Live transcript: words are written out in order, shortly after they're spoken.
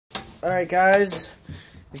Alright guys,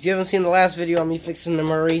 if you haven't seen the last video on me fixing the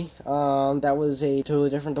Murray, that was a totally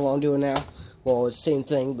different than what I'm doing now. Well, it's the same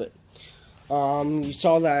thing, but you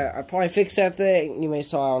saw that I probably fixed that thing. You may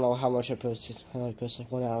saw, I don't know how much I posted. I only posted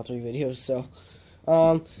like 1 out of 3 videos, so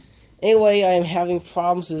anyway, I am having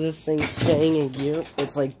problems with this thing staying in gear.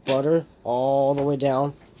 It's like butter all the way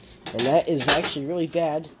down, and that is actually really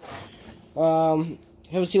bad.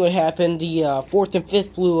 Let's see what happened. The 4th and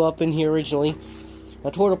 5th blew up in here originally. I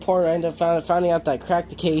tore it apart. I ended up finding out that I cracked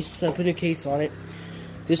the case, so I put a new case on it.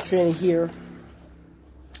 This tranny here,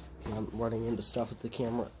 I'm running into stuff with the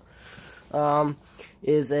camera,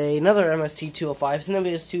 is another MST205. It's an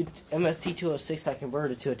MST206 I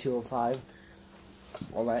converted to a 205.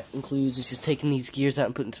 All that includes is just taking these gears out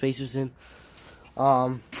and putting spacers in.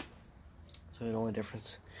 So the only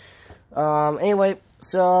difference. Anyway,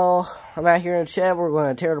 so I'm out here in the shed. We're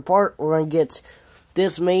going to tear it apart. We're going to get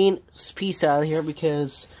this main piece out of here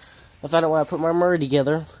because I found out when I put my Murray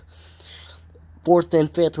together, 4th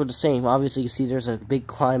and 5th were the same. Obviously, you see there's a big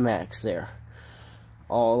climax there,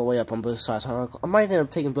 all the way up on both sides. I might end up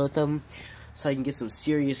taking both of them so I can get some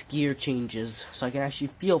serious gear changes, so I can actually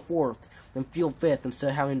feel 4th and feel 5th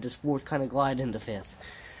instead of having this 4th kind of glide into 5th.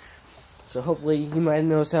 So hopefully you might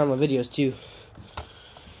notice that on my videos too.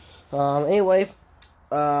 Anyway,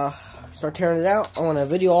 start tearing it out. I want to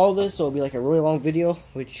video all of this, so it'll be like a really long video,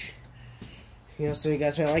 which, you know, so you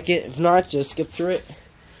guys may like it. If not, just skip through it.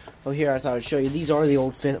 Oh, here I thought I'd show you. These are the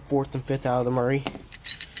old 4th and 5th out of the Murray.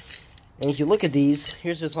 And if you look at these,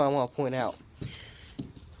 here's just what I want to point out.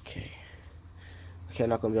 Okay, I'm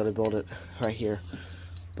not going to be able to build it right here,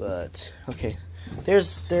 but okay,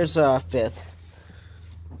 there's 5th,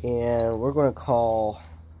 and we're going to call.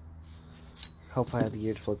 Hope I have the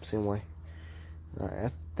gear to flip the same way. Alright, I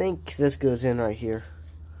think this goes in right here.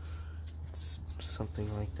 It's something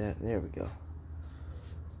like that. There we go.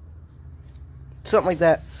 Something like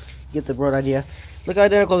that. Get the broad idea. Look how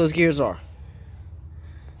identical those gears are.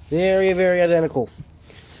 Very, very identical.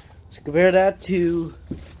 So compare that to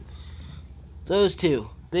those two.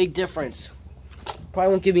 Big difference. Probably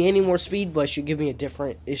won't give me any more speed, but it should give me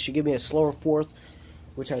it should give me a slower 4th,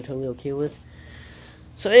 which I'm totally okay with.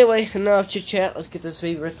 So anyway, enough chit chat. Let's get this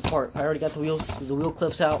baby ripped apart. I already got the wheel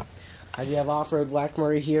clips out. I do have off-road black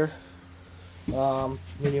Murray here.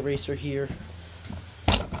 Mini racer here.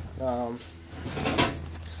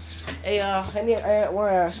 Hey, I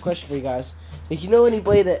want to ask a question for you guys. If you know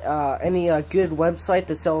anybody that, any good website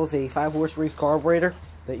that sells a 5-horse race carburetor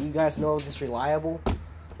that you guys know is reliable,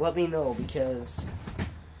 let me know, because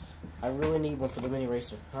I really need one for the mini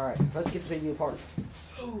racer. Alright, let's get this baby apart.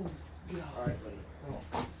 Ooh, yeah. Alright, buddy.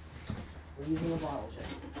 Oh. We're using a bottle check.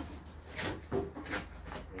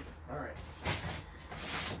 Alright.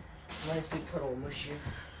 Nice big puddle of mush here.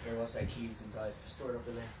 Here, what's that keys inside? Just store it up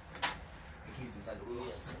in there. The keys inside the wheel.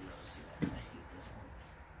 Yes, I see that. I hate this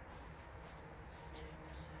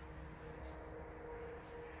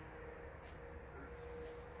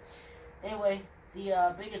one. Anyway,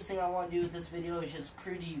 the biggest thing I want to do with this video is just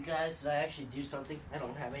prove to you guys that I actually do something. I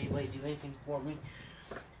don't have anybody do anything for me.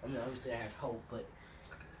 I mean, obviously I have hope, but,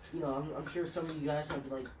 you know, I'm sure some of you guys might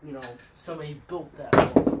be like, you know, somebody built that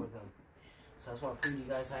for them. So I just want to prove to you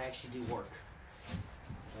guys I actually do work.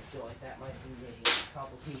 I feel like that might be a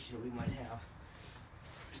complication that we might have.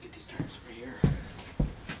 Let's get these tires over here.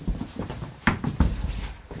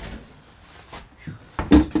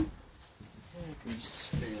 And grease.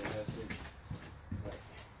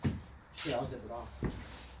 Right. Yeah, I'll zip it off.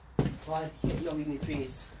 Well, we need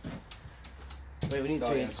 3/8. Wait, we need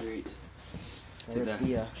 3/8. Rip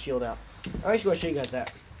the shield out. I just want to show you guys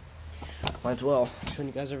that. Might as well. Showing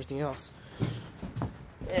you guys everything else.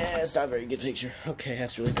 Yeah, it's not a very good picture. Okay,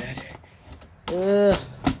 that's really bad. Yeah,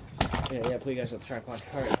 put you guys on the tripod.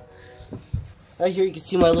 Alright. Right here you can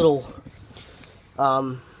see my little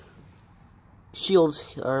shields,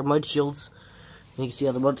 or mud shields. And you can see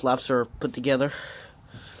how the mud flaps are put together.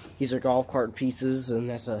 These are golf cart pieces, and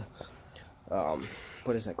that's a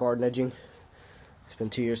what is that, garden edging. It's been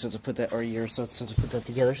 2 years since I put that, or a year or so since I put that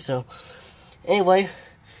together. So anyway,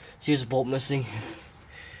 so here's a bolt missing.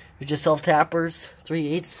 They're just self-tappers,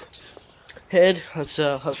 3/8 head. Let's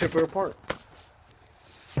rip it apart.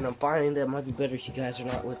 And I'm finding that it might be better if you guys are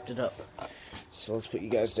not lifted up. So let's put you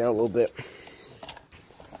guys down a little bit.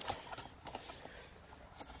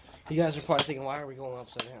 You guys are probably thinking, why are we going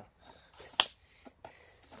upside down?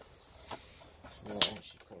 No, I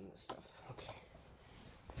should clean this stuff. Okay.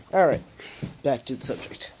 Alright, back to the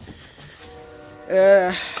subject.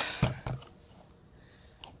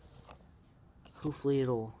 Hopefully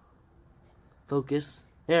it'll focus.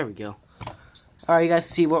 There we go. Alright, you guys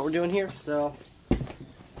see what we're doing here? So,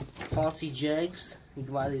 Fonzie Jegs. You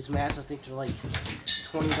can buy these mats. I think they're like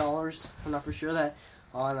 $20. I'm not for sure that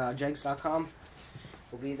on jegs.com.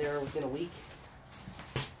 We'll be there within a week.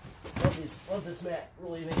 Love this mat.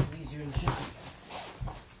 Really makes it easier in shipping.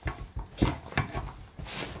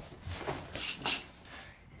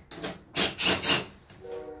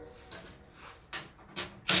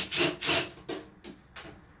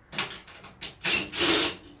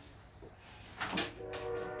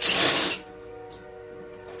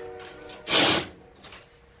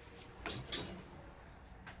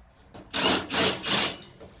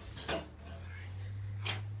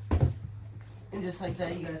 And just like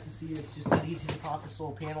that, you guys can see it's just that easy to pop this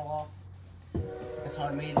little panel off. That's how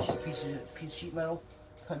I made it. It's just a piece of sheet metal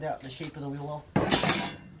cut out in the shape of the wheel well.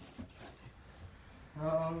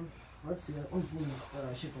 Let's see. Let me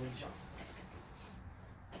ship the link off.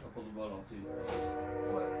 I'll pull the butt off too.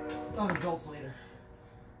 What? On the belts later.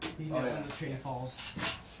 You know when the train falls.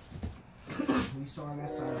 We saw on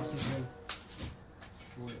this side. I was thinking,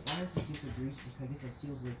 why is this thing so greasy? I guess that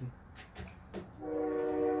seal's leaking.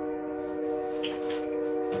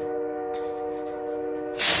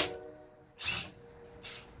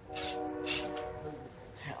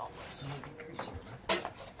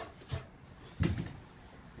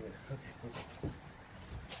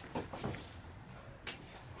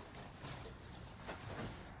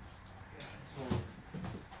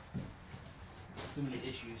 Too many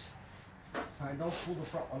issues. Alright, don't pull the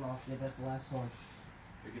front one off yet, that's the last one.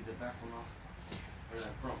 Or get the back one off. Or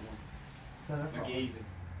that front one. No, that front Like one. even.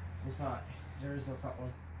 It's not. There is no front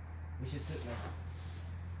one. It's just sitting there.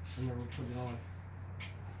 And then we'll put it on.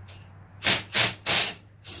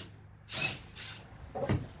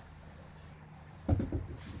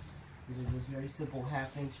 These are just very simple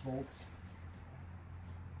 1/2-inch bolts.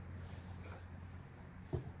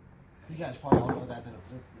 You guys probably all know that.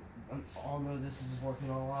 All know this is working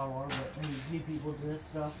on a lot more, but new people do this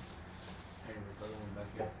stuff. Hey, there's the other one back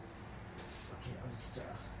here. Okay, I'll just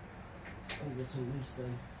gonna get some loose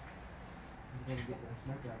then. I'm gonna get the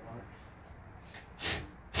nut drive on it.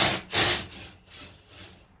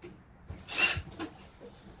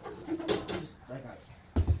 I got it.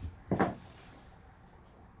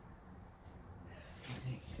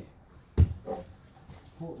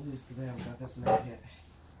 Pull it loose because I haven't got this in there yet.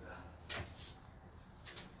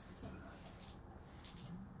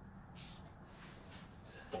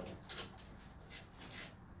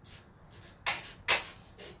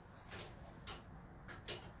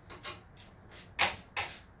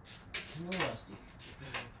 It's a little rusty.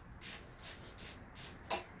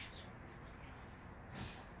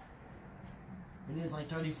 It is like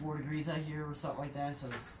 34 degrees out here or something like that, so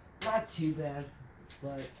it's not too bad,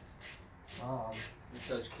 but You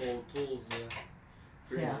touch cold tools, yeah.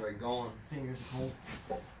 Fingers Yeah. are gone. fingers are cold.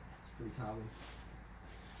 It's pretty common.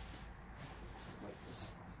 Like this.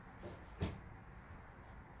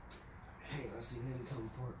 Hang on, see, it didn't come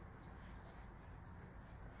apart.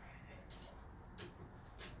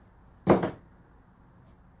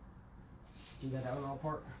 You got that one all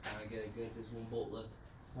apart? I gotta get this one bolt left.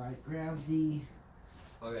 Alright, grab the.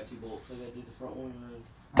 Oh, I got 2 bolts, so I gotta do the front one and then.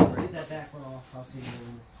 I'll get that back one off. I'll see you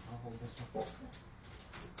in. I'll hold this one.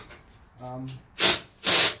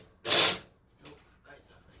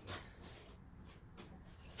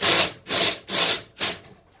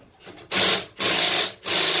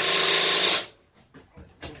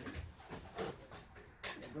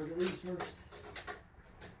 Break it loose first.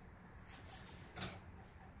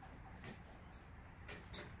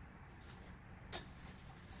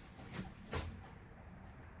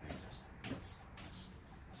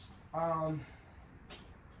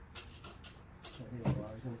 Can't think of what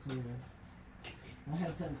I was gonna say there. I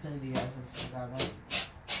had something to say to you guys, I just forgot about it.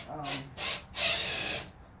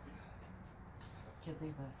 Can't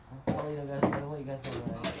think of it. I'll let you guys know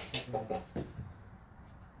what I think of it.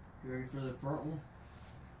 You ready for the front one?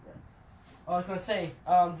 I was gonna say,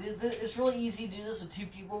 it's really easy to do this with 2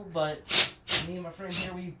 people, but me and my friend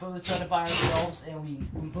here, we both done it by ourselves, and we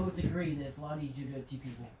both agree that it's a lot easier to do it with 2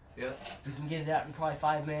 people. Yeah. We can get it out in probably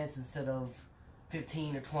 5 minutes instead of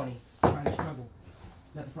 15 or 20. Trying to struggle.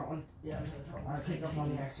 Got the front one? Yeah, I got the front one. Alright, take up on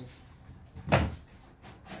the axle. Alright,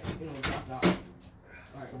 it'll drop out.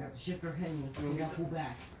 Alright, we got the shifter hanging, so we gotta pull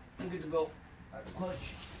back. I'm good to go. Alright,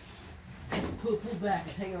 clutch. Pull back,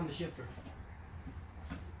 it's hanging on the shifter.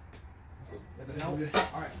 Nope.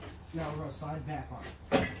 Alright, now we're gonna slide back on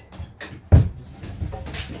it.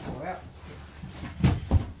 Just go out.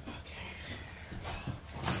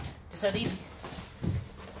 Is that easy?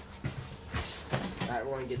 Alright,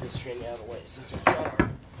 we're gonna get this train out of the way since it's on our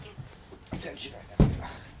attention right now.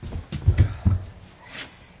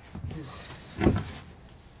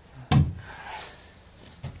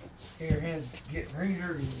 Your hands get very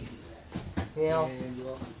dirty. You know? And you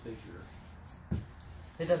lost the picture.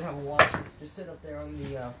 It doesn't have a washer. Just sit up there on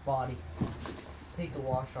the body. Take the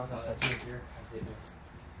washer off. That's here. I see it now.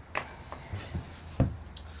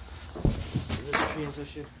 Is this a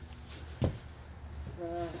transition?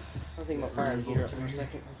 I think my fire heater up for a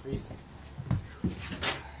second. I'm freezing.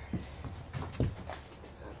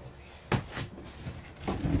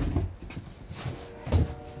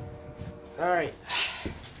 Alright.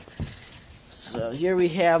 So here we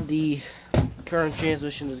have the current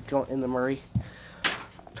transmission is going in the Murray.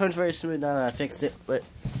 Turns very smooth now that I fixed it, but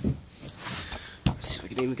let's see if I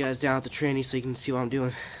can aim you guys down at the tranny so you can see what I'm doing.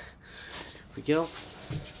 Here we go.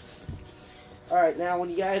 Alright, now when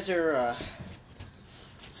you guys are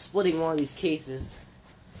splitting one of these cases,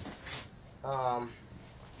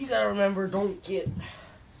 you gotta remember, don't get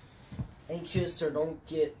anxious or don't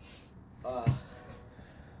get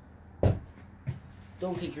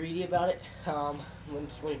greedy about it. When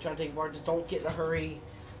you're trying to take it apart, just don't get in a hurry.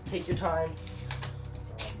 Take your time.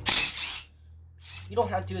 You don't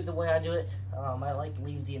have to do it the way I do it. I like to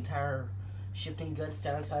leave the entire shifting guts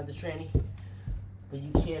down inside the tranny, but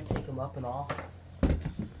you can take them up and off.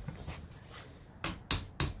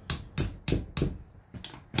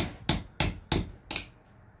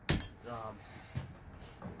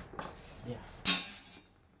 Yeah.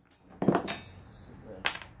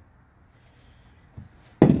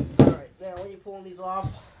 Alright, now when you're pulling these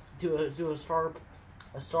off, do a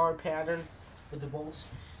star pattern with the bolts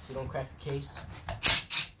so you don't crack the case.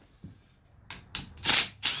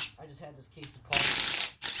 I just had this case apart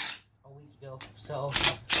a week ago, so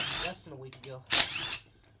less than a week ago.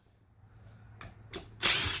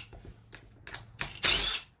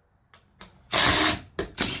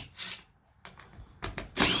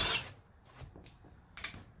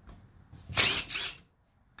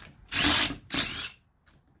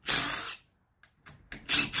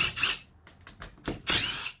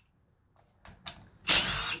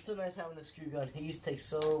 It's so nice having a screw gun. It used to take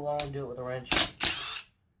so long to do it with a wrench.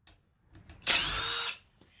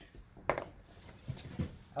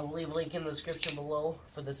 I will leave a link in the description below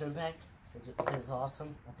for this impact. It is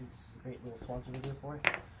awesome. I think this is a great little sponsor video for it.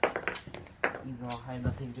 Even though I have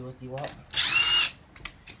nothing to do with the what.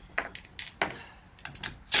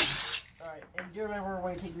 Alright, and do remember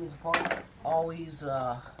when you're taking these apart, always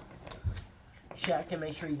check and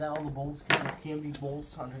make sure you got all the bolts, because there can be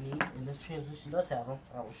bolts underneath, and this transmission does have them.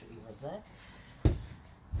 I will show you guys that.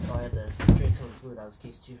 So I had to drain some of the fluid out of this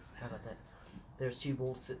case too. How about that? There's 2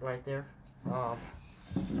 bolts sitting right there. So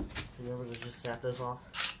remember to just snap those off.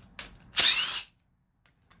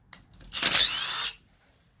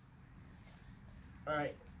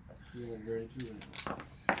 Alright.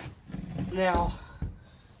 Now,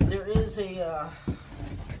 there is a,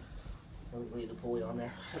 let me leave the pulley on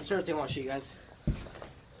there. That's the other thing I want to show you guys.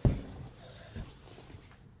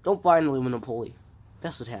 Don't buy an aluminum pulley.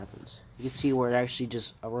 That's what happens. You can see where it actually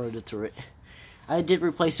just eroded through it. I did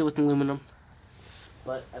replace it with aluminum,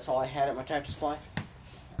 but that's all I had at my tractor supply.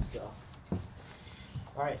 So,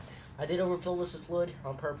 alright, I did overfill this with fluid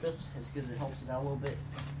on purpose. It's because it helps it out a little bit.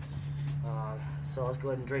 So let's go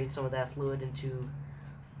ahead and drain some of that fluid into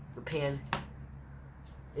the pan.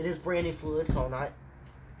 It is brand new fluid, so I'm not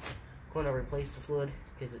going to replace the fluid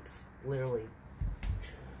because it's literally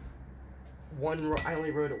I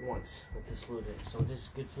only rode it once with this fluid in it, so this is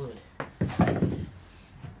good fluid.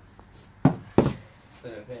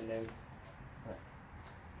 Put a pan down.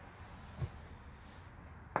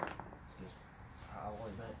 I'll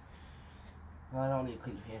worry about it. No, I don't need to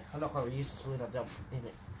clean the pan. I'm not going to reuse the fluid I dumped in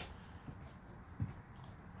it.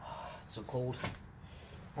 It's so cold.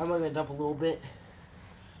 I'm going to dump a little bit.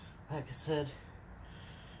 Like I said,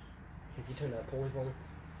 if you turn that pulley for me,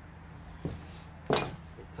 it'll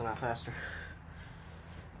come out faster.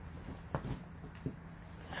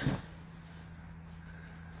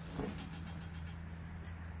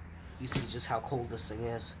 You see just how cold this thing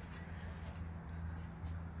is.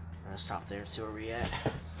 I'm gonna stop there and see where we're at.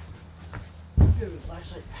 Give me a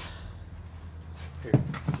flashlight. Here, you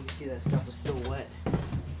can see that stuff is still wet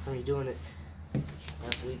from me doing it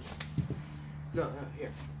last week. No,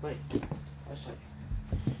 here, wait. Flashlight.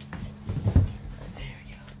 There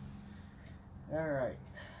we go. Alright.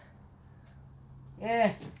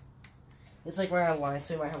 Yeah. It's like right on the line,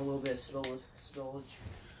 so we might have a little bit of spillage.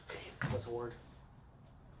 What's the word?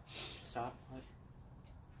 Stop. What?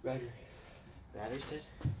 Battery. Battery's dead?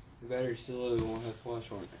 The battery's still low, it won't have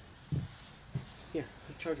flash on it. Here,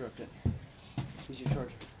 put the charger up there. Use your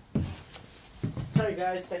charger. Sorry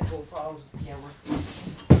guys, technical problems with the camera.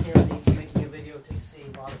 Here, me making a video takes a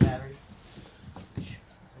lot of battery. I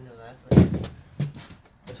know that, but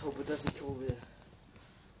that's hope it doesn't kill the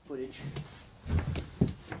footage.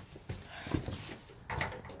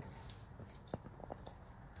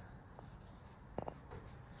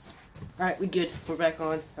 Alright, we good. We're back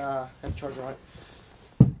on. Have a charger on it.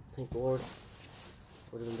 Thank the Lord.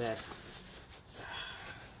 Would have been bad.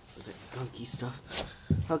 With that gunky stuff.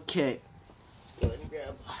 Okay. Let's go ahead and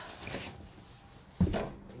grab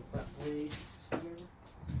that blade here.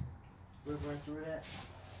 Right through that.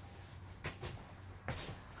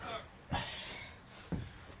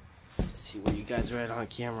 Let's see where you guys are at on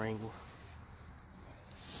camera angle.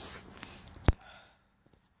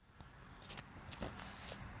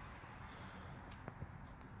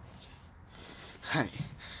 Alright,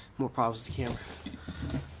 more problems with the camera.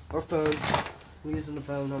 Or phone. I'm using the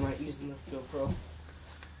phone, I'm not using the GoPro.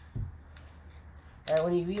 Alright,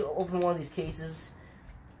 when you open one of these cases,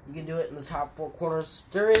 you can do it in the top 4 corners.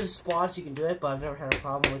 There is spots you can do it, but I've never had a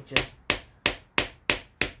problem with just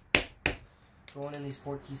going in these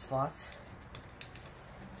 4 key spots.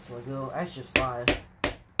 So I go, that's just 5.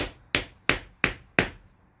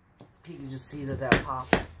 You can just see that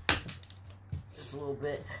popped just a little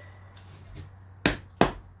bit.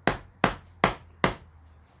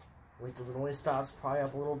 Wait till the noise stops, probably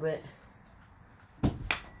up a little bit.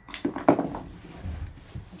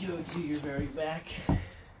 Go to your very back.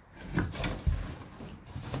 In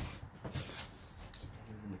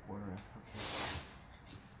the corner. Okay.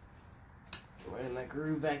 Go right in that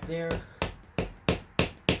groove back there.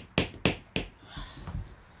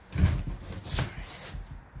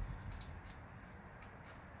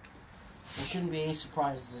 There shouldn't be any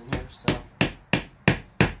surprises in here, so.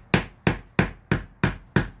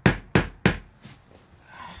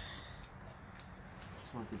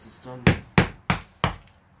 Get this done.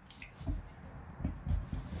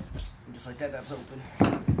 And just like that, that's open.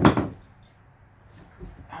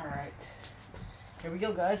 Alright. Here we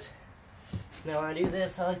go, guys. Now when I do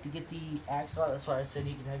this, I like to get the axle out. That's why I said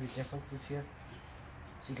you can have your differences here.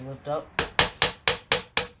 So you can lift up.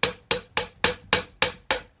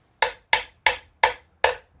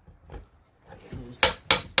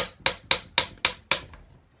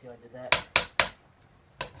 See how I did that?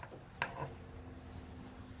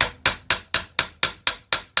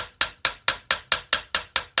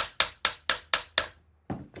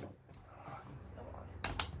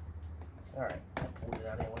 Alright, I pulled it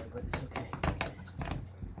out anyway, but it's okay.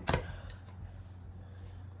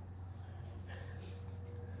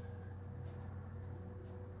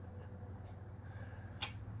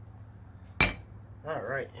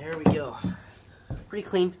 Alright, here we go. Pretty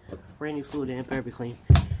clean. Brand new fluid in it, better be clean.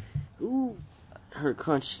 Ooh, I heard a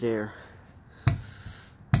crunch there.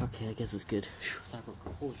 Okay, I guess it's good.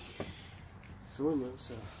 Holy. It's aluminum,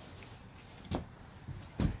 so.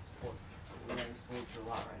 It's a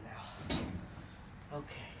lot right now.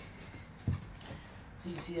 Okay. So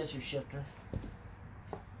you see that's your shifter.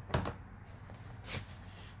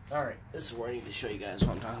 Alright, this is where I need to show you guys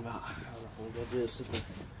what I'm talking about. I don't know if we'll go do this with the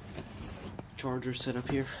charger set up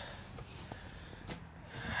here.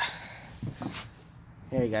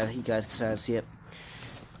 There you guys can kind of see it.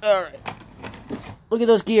 Alright. Look at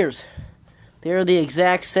those gears. They're the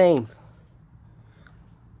exact same.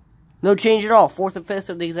 No change at all. 4th and 5th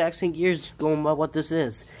are the exact same gears going by what this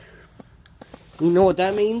is. You know what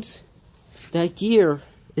that means? That gear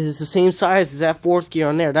is the same size as that 4th gear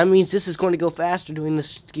on there. That means this is going to go faster doing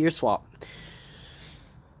this gear swap.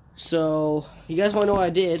 So, you guys want to know what I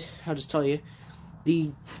did? I'll just tell you.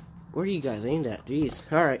 Where are you guys aimed at? Jeez.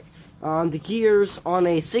 Alright. The gears on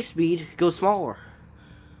a 6-speed go smaller.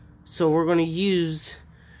 So we're going to use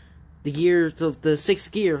the gear, the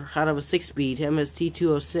 6th gear out of a 6-speed MST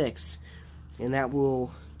 206, and that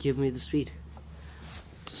will give me the speed.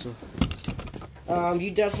 So, you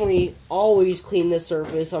definitely always clean this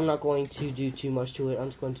surface. I'm not going to do too much to it. I'm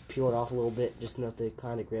just going to peel it off a little bit, just enough to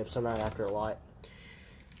kind of grips. I'm not after a lot.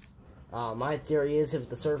 My theory is if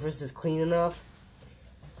the surface is clean enough,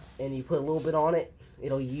 and you put a little bit on it,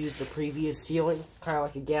 it'll use the previous sealing, kind of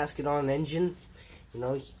like a gasket on an engine. You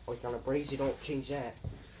know, like on a brakes, you don't change that.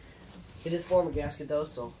 It is form a gasket though,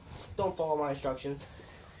 so don't follow my instructions.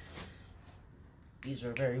 These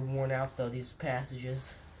are very worn out though, these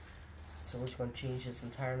passages. So we're just going to change this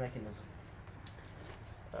entire mechanism.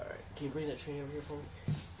 Alright, can you bring that train over here for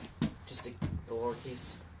me? Just the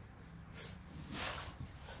lowercase.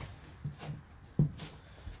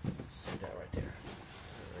 Set that right there.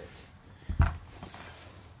 Alright.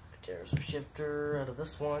 There's our shifter out of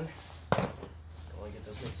this one. Don't want to get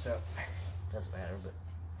those mixed up. Doesn't matter, but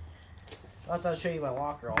I'll show you my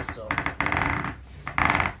locker also.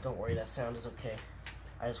 Don't worry, that sound is okay.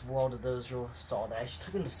 I just welded those real solid. I actually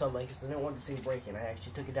took them to somebody because I didn't want to see it breaking. I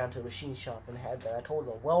actually took it down to a machine shop and had that. I told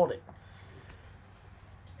them to weld it.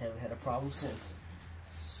 Haven't had a problem since.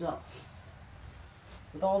 So,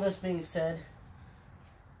 with all this being said,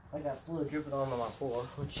 I got fluid dripping on my floor,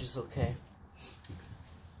 which is okay.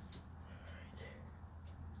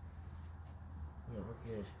 Yeah,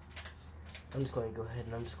 we're good. I'm just going to go ahead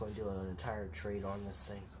and I'm just going to do an entire trade on this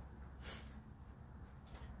thing.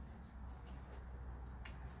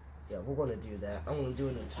 Yeah, we're going to do that. I'm going to do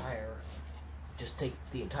an entire, just take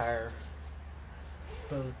the entire,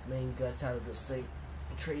 both main guts out of this thing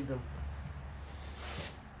and trade them.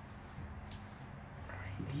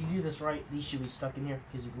 If you do this right, these should be stuck in here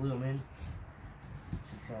because you glue them in. So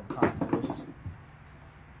you kind of pop this.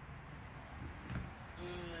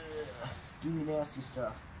 Give me nasty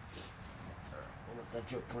stuff. I'll let that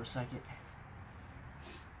drip for a second.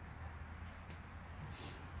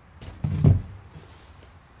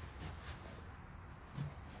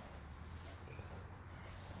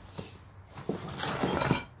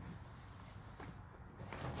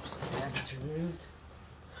 Removed.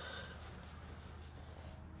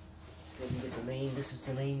 Let's go and get the main. This is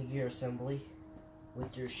the main gear assembly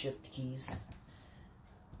with your shift keys.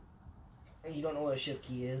 And you don't know what a shift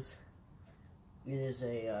key is. It is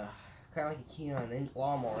a kind of like a key on a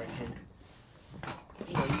lawnmower engine.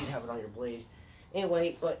 You know, you can have it on your blade.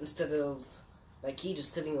 Anyway, but instead of that key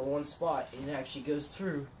just sitting in one spot, it actually goes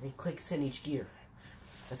through and clicks in each gear.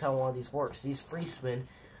 That's how one of these works. These free spin.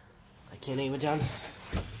 I can't aim it down.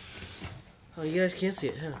 Oh, you guys can't see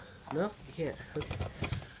it, huh? No? You can't. Okay.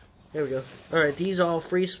 There we go. Alright, these all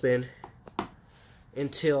free spin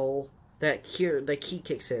until that key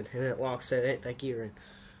kicks in and it locks that gear in.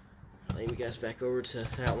 I'll aim you guys back over to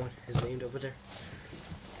that one. It's named over there.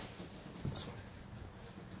 This one.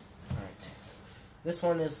 Alright. This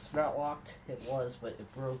one is not locked. It was, but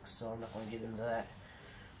it broke, so I'm not going to get into that.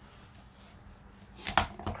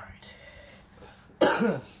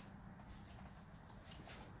 Alright.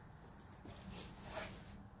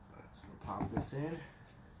 Pop this in.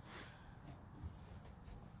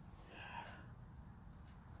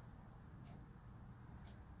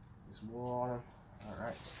 There's more on them.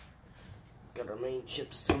 Alright. Got our main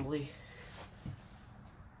shift assembly. I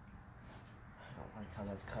don't like how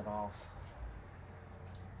that's cut off.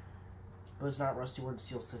 But it's not rusty word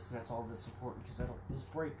steel system. That's all that's important because I don't use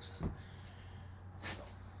brakes.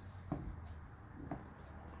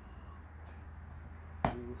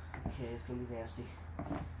 Ooh, okay, it's gonna be nasty.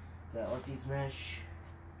 Gotta let these mesh.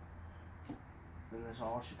 Then this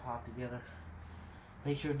all should pop together.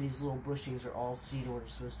 Make sure these little bushings are all seated where they're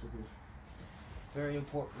supposed to be. Very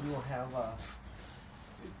important. You will have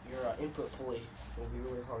your input pulley will be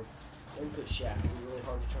really hard. Input shaft will be really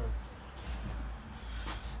hard to turn.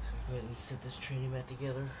 So go ahead and set this training mat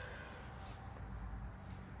together.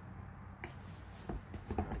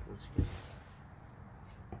 Alright, let's get.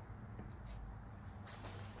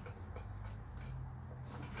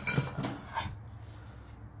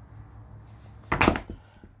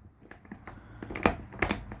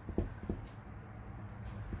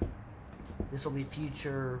 This will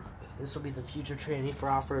be the future trainee for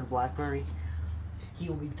Alfred Blackberry. He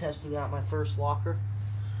will be testing out my first locker.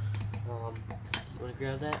 You want to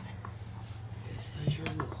grab that? Yes, I sure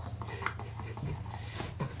will.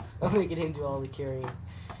 I'm making him do all the carrying.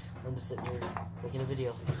 I'm just sitting here making a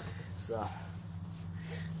video. So,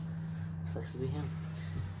 sucks to be him.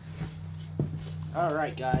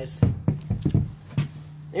 Alright, guys.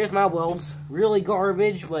 There's my welds. Really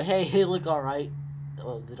garbage, but hey, they look alright.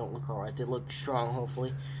 Well, they don't look alright. They look strong,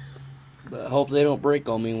 hopefully. But I hope they don't break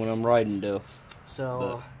on me when I'm riding, though.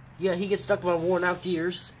 So, yeah, he gets stuck to my worn out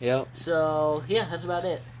gears. Yep. So, yeah, that's about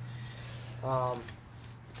it. Only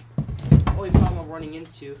problem I'm running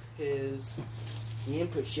into is the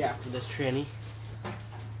input shaft for this tranny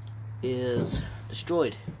is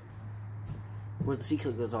destroyed where the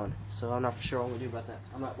C-clip goes on. So I'm not for sure what I'm going to do about that.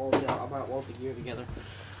 I'm not welding out. I might weld the gear together.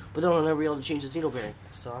 But then I'll never be able to change the needle bearing.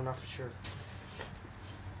 So I'm not for sure.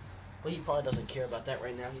 But he probably doesn't care about that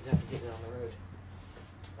right now. He's after getting it on the road.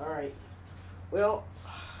 Alright. Well,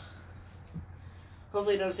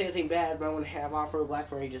 hopefully he doesn't say anything bad, but I want to have Off-Road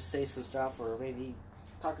Blackberry just say some stuff, or maybe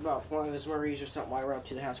talk about one of his Murrays or something while we're up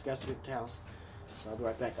to the house, grab some the house. So I'll be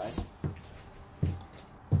right back, guys.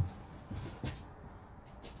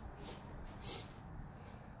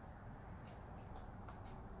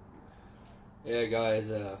 Yeah, guys,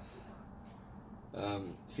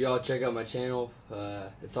 if y'all check out my channel,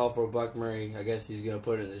 it's all for Buck Murray. I guess he's going to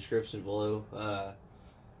put it in the description below.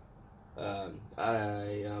 I'm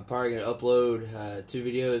probably going to upload 2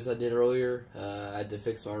 videos I did earlier. I had to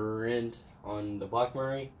fix my rear end. on the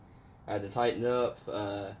Blackberry. I had to tighten it up.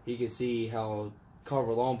 You can see how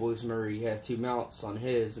Carver Longboy's Murray has 2 mounts on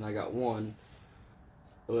his, and I got one.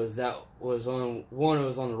 One was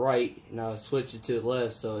on the right, and I switched it to the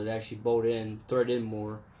left, so it actually thread in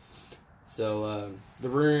more. So the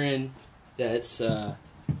rear end that's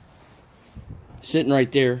sitting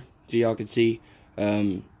right there, so y'all can see.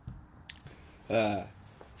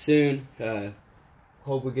 Soon,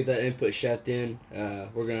 hope we get that input shaft in.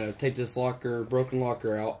 We're gonna take this broken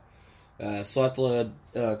locker out, slot the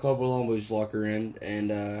Carver Longboy's locker in,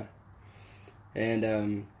 and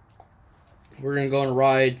we're gonna go on a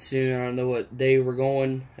ride soon. I don't know what day we're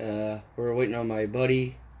going. We're waiting on my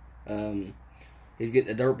buddy. He's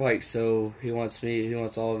getting a dirt bike, so he wants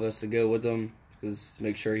all of us to go with him, because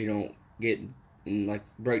make sure he don't get in, like,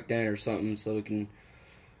 break down or something, so we can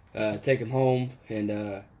take him home,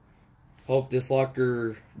 and hope this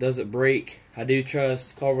locker doesn't break. I do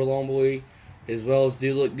trust Carver Longboy. His welds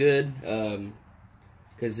do look good,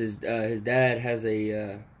 because his dad has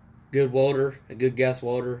a good welder, a good gas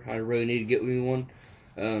welder. I really need to get me one.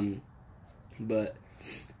 But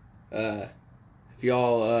if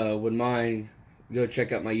y'all would mind, go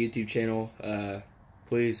check out my YouTube channel.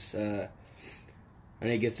 Please, I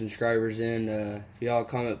need to get some subscribers in. If y'all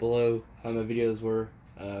comment below how my videos were.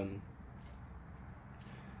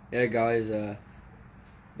 Yeah, guys,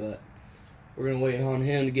 but we're gonna wait on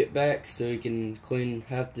him to get back so he can clean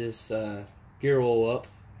half this gear oil up.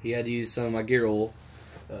 He had to use some of my gear oil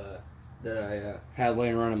that I had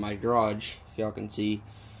laying around in my garage, if y'all can see.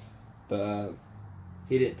 But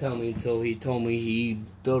he didn't tell me until he told me he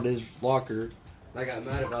built his locker. I got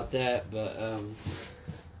mad about that, but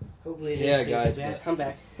hopefully it yeah, guys. I'm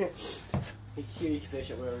back. You can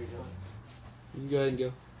finish it whatever you're doing. You go ahead and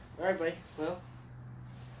go. All right, buddy. Well,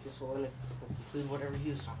 guess we'll conclude whatever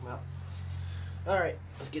he was talking about. All right,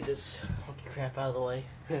 let's get this funky crap out of the way.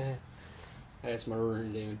 That's my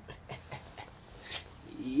room, dude.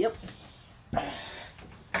 Yep.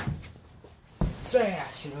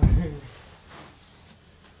 Smash, you know.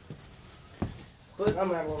 But I'm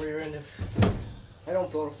gonna have a rear end if I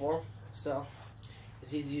don't build it for him, so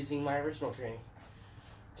because he's using my original training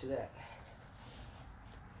to that,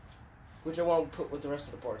 which I won't put with the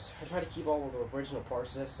rest of the parts. I try to keep all of the original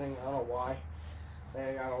parts of this thing. I don't know why.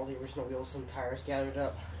 I got all the original wheels and tires gathered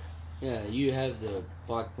up. Yeah, you have the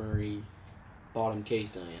Blackberry bottom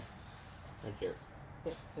case, don't you? Right there.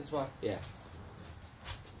 Yeah, this one. Yeah.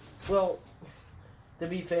 Well, to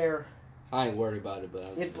be fair, I ain't worried about it,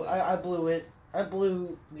 but I blew it. I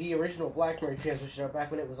blew the original Blackberry transmission up back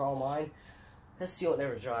when it was all mine. That seal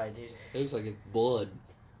never dried, dude. it looks like it's blood.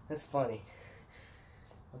 That's funny.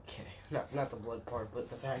 Okay, not the blood part, but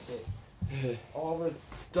the fact that all the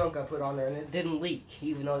gunk I put on there and it didn't leak,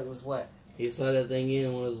 even though it was wet. He slid that thing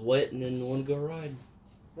in when it was wet and then wanted to go ride.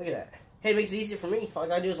 Look at that. Hey, it makes it easier for me. All I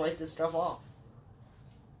gotta do is wipe this stuff off.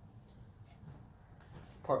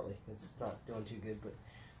 Partly. It's not doing too good, but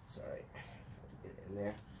it's alright. Get it in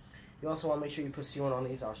there. You also want to make sure you put sealant on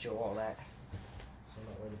these. I'll show all that, so I'm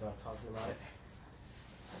not worried about talking about it.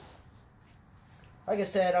 Like I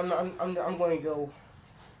said, I'm going to go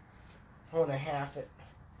 1.5 it.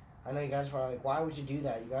 I know you guys are like, why would you do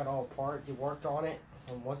that? You got all apart, you worked on it,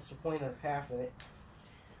 and what's the point of half of it?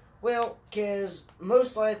 Well, because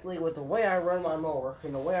most likely with the way I run my mower,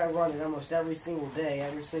 and the way I run it almost every single day,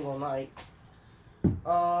 every single night,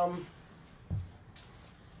 there'll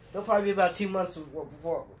probably be about 2 months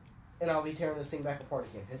before, and I'll be tearing this thing back apart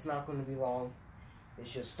again. It's not going to be long.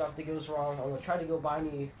 It's just stuff that goes wrong. I'm going to try to go buy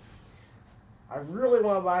me, I really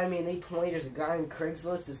want to buy me an 820. There's a guy on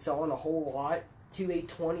Craigslist that's selling a whole lot. 2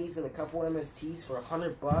 820s and a couple MSTs for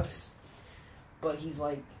 $100. But he's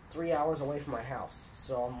like 3 hours away from my house.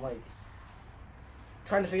 So I'm like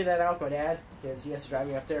trying to figure that out with my dad, because he has to drive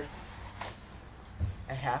me up there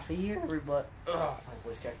a half a year, everybody. Ugh, my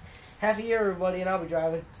voice cracked. Half a year, everybody, and I'll be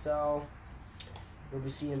driving. So you'll be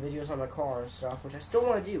seeing videos on my car and stuff, which I still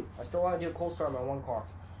want to do. I still want to do a cold start on my one car.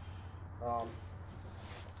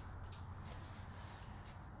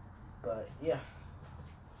 But yeah,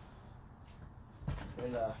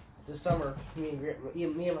 and this summer, me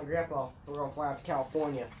and my grandpa, we're gonna fly out to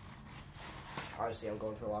California. Obviously, I'm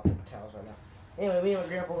going through a lot of paper towels right now. Anyway, me and my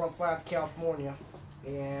grandpa are gonna fly out to California,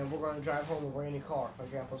 and we're gonna drive home in a brand new car. My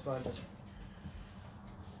grandpa's gonna just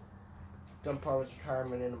dump part of his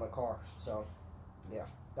retirement into my car. So yeah,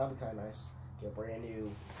 that'll be kind of nice. Get a brand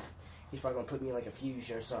new. He's probably gonna put me in like a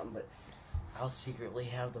Fusion or something, but I'll secretly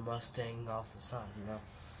have the Mustang off the side, you know.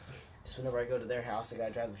 Just whenever I go to their house, I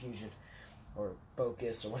gotta drive the Fusion or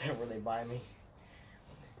Focus or whatever they buy me.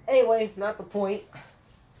 Anyway, not the point.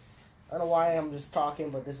 I don't know why I'm just talking,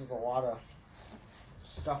 but this is a lot of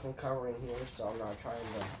stuff I'm covering here, so I'm not trying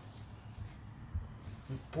to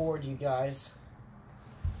bore you guys.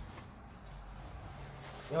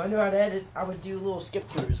 You know, I know how to edit. I would do little skip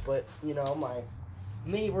throughs, but you know, my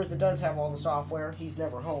neighbor that does have all the software, he's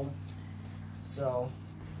never home. So,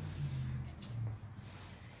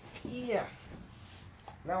 yeah.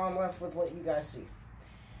 Now I'm left with what you guys see.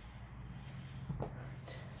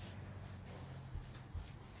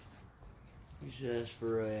 You should ask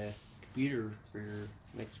for a computer for your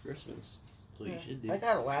next Christmas. That's what you should do. I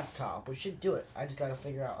got a laptop. We should do it. I just gotta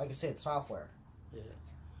figure out, like I said, software. Yeah.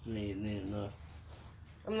 Need enough.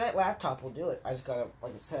 I mean, that laptop will do it. I just gotta,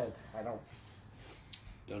 like I said, I don't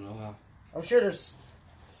know how. I'm sure there's,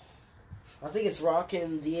 I think it's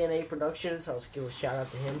Rockin' DNA Productions. I'll just give a shout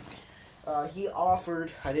out to him. He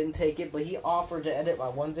offered, I didn't take it, but he offered to edit my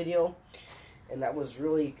one video, and that was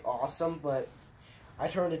really awesome, but I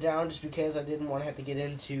turned it down just because I didn't want to have to get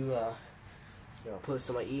into, you know,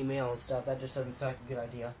 posting my email and stuff. That just doesn't sound like a good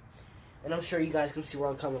idea. And I'm sure you guys can see where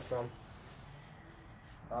I'm coming from.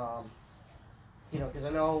 You know, because I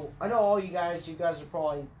know all you guys are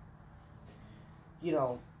probably, you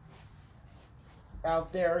know,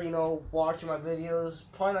 out there, you know, watching my videos,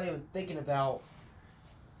 probably not even thinking about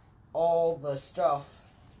all the stuff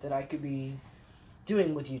that I could be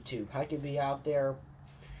doing with YouTube. I could be out there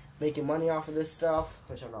making money off of this stuff,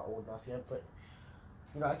 which I'm not old enough yet, but,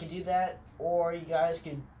 you know, I could do that, or you guys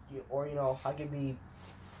could, or, you know, I could be, you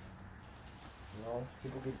know,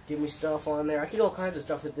 people could give me stuff on there. I could do all kinds of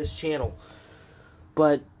stuff with this channel.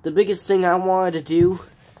 But the biggest thing I wanted to do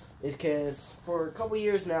is because for a couple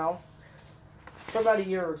years now, for about a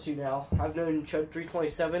year or two now, I've known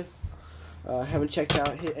Chud327. Haven't checked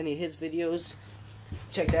out any of his videos.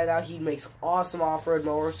 Check that out. He makes awesome off-road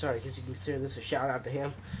mowers. Sorry, I guess you can consider this a shout out to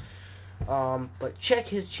him. But check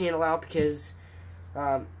his channel out because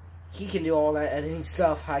he can do all that editing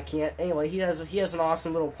stuff. I can't. Anyway, he has an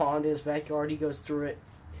awesome little pond in his backyard. He goes through it,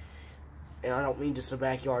 and I don't mean just a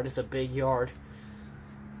backyard. It's a big yard.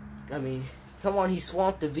 I mean, come on, he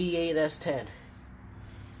swamped the V8 S10.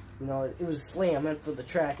 You know, it was a slam meant for the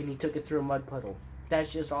track, and he took it through a mud puddle. That's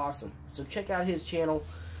just awesome. So check out his channel.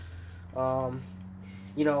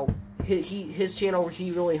 You know, his channel,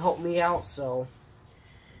 he really helped me out, so,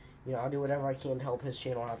 you know, I'll do whatever I can to help his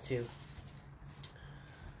channel out, too.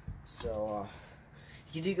 So,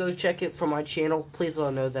 you do go check it from my channel. Please let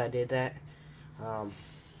him know that I did that.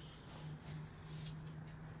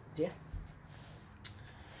 Yeah.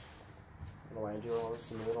 I don't know why I'm doing all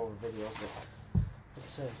this in the middle of the video, but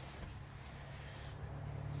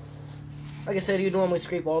like I said, you normally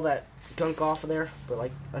scrape all that gunk off of there, but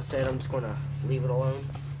like I said, I'm just going to leave it alone.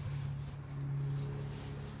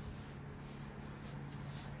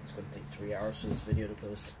 It's going to take 3 hours for this video to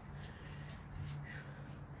post.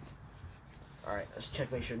 Alright, let's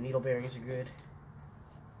check, make sure needle bearings are good.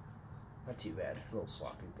 Not too bad. A little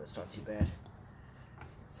sloppy, but it's not too bad.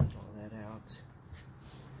 Take all that out.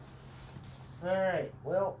 Alright,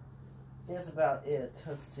 well, that's about it.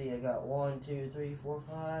 Let's see, I got 1, 2, 3, 4,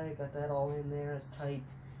 5. Got that all in there. It's tight.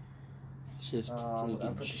 Shift linkage. I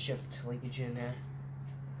put the shift linkage in there,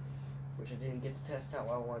 which I didn't get to test out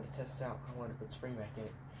what I wanted to test out. I wanted to put spring back in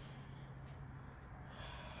it.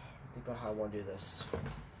 Think about how I want to do this.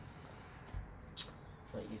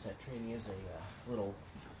 Might use that training as a little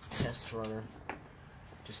test runner,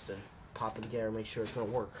 just to pop it together and make sure it's going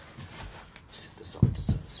to work. Set this off to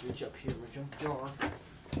switch up here in my junk jar.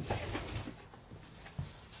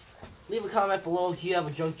 Leave a comment below if you have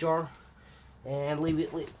a junk jar, and leave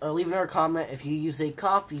another comment if you use an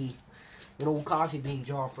old coffee bean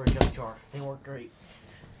jar for a junk jar. They work great.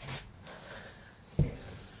 Okay,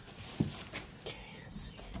 let's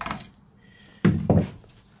see.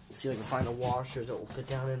 Let's see if I can find a washer that will fit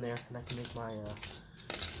down in there, and I can make my.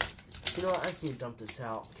 You know what? I just need to dump this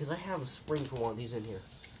out because I have a spring for one of these in here.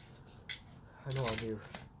 I know I do.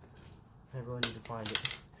 I really need to find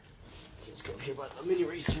it. Let's go here by the mini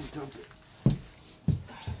racer and dump it.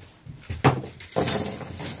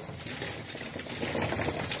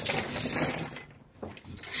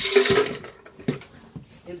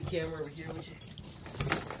 In the camera over here, would you?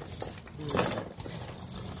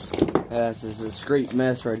 This is a straight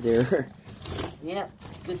mess right there. Yeah,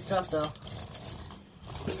 good stuff though.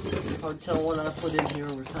 Hard to tell what I put in here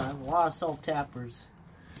over time. A lot of self-tappers.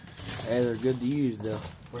 Hey, they're good to use though.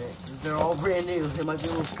 They're all brand new. They might be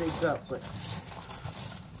a little scraped up, but.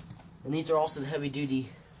 And these are also the heavy-duty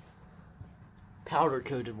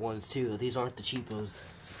powder-coated ones too. These aren't the cheapos.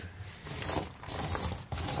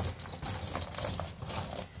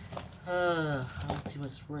 I don't see my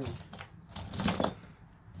spring.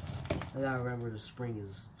 I gotta remember the spring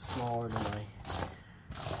is smaller than my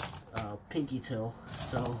pinky toe,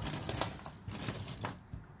 so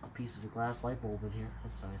a piece of a glass light bulb in here.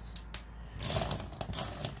 That's nice.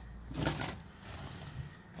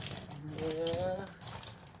 Yeah.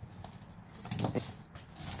 Let's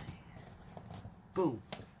see. Boom,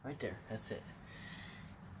 right there. That's it.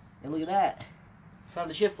 And look at that. Found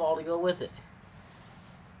the shift ball to go with it.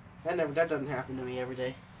 That doesn't happen to me every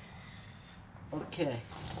day. Okay.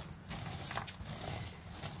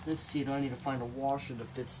 Let's see, do I need to find a washer that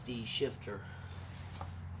fits the shifter?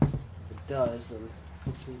 If it does, then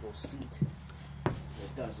hopefully we'll seat. If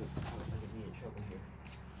it doesn't, I'm going to be in trouble here.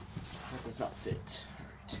 That does not fit.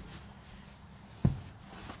 Alright.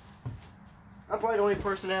 I'm probably the only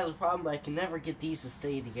person that has a problem, but I can never get these to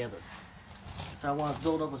stay together. So I want to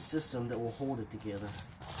build up a system that will hold it together.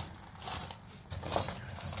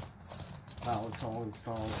 Wow, it's all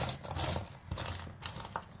installed.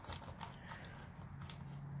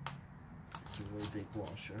 It's a really big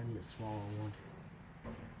washer. I need a smaller one.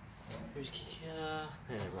 Here's Kia.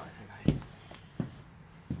 Right.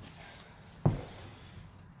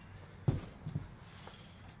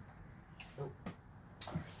 Oh. Alright.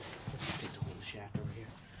 Let's take the whole shaft over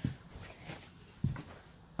here.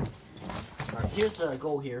 Alright, here's the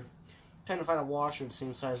goal here. I'm trying to find a washer the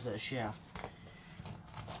same size as that shaft.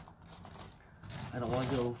 I don't want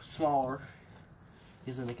to go smaller,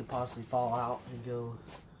 because then it could possibly fall out and go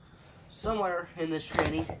somewhere in this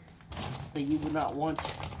tranny that you would not want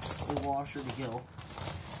the washer to go.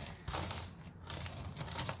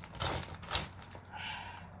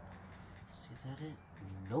 See, is that it?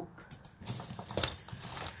 Nope.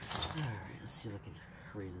 Alright, let's see if I can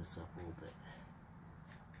hurry this up a little bit.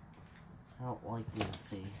 I don't like being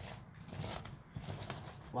see.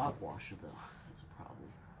 Lock washer though, that's a problem.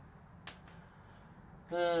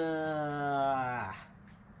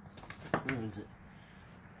 Ruins it.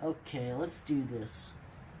 Okay, let's do this.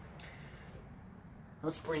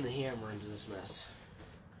 Let's bring the hammer into this mess.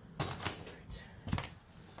 Right.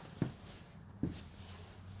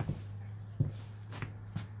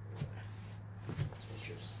 Let's make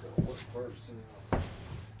sure it's going to work first, and then I'll do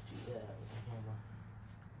that with the hammer.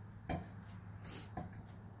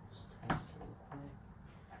 Just test it real quick.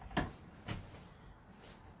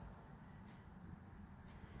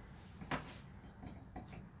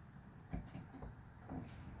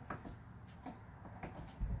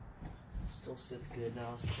 Still sits good. Now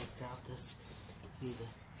let's test out this.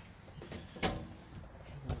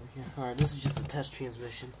 Alright, this is just a test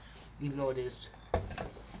transmission, even though it is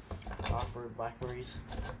off-road Blackberries.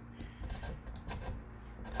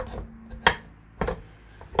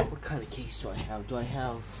 What kind of case do I have? Do I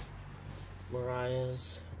have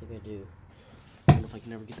Mariah's? I think I do. I don't know if I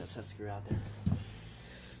can ever get that set screw out there. It's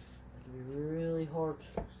gonna be really hard.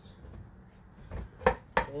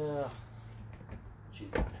 Yeah. Gee.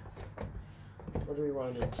 What do we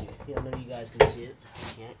run into? Yeah, I know you guys can see it. I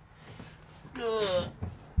can't.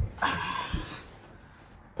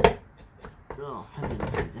 Oh, I didn't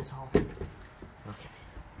see it. That's all. Okay.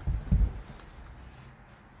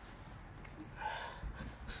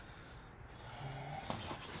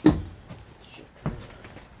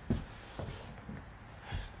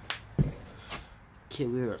 Okay,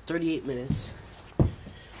 we're at 38 minutes.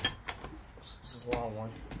 This is a long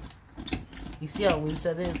one. You see how loose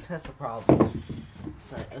that is? That's the problem.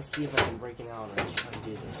 Alright, let's see if I can break it out and try to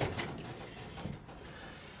do this.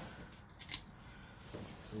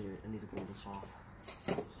 So I need to pull this off.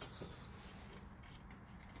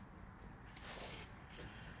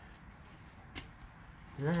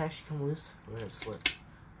 Did that actually come loose? Or did it slip?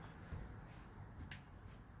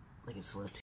 Like it slipped.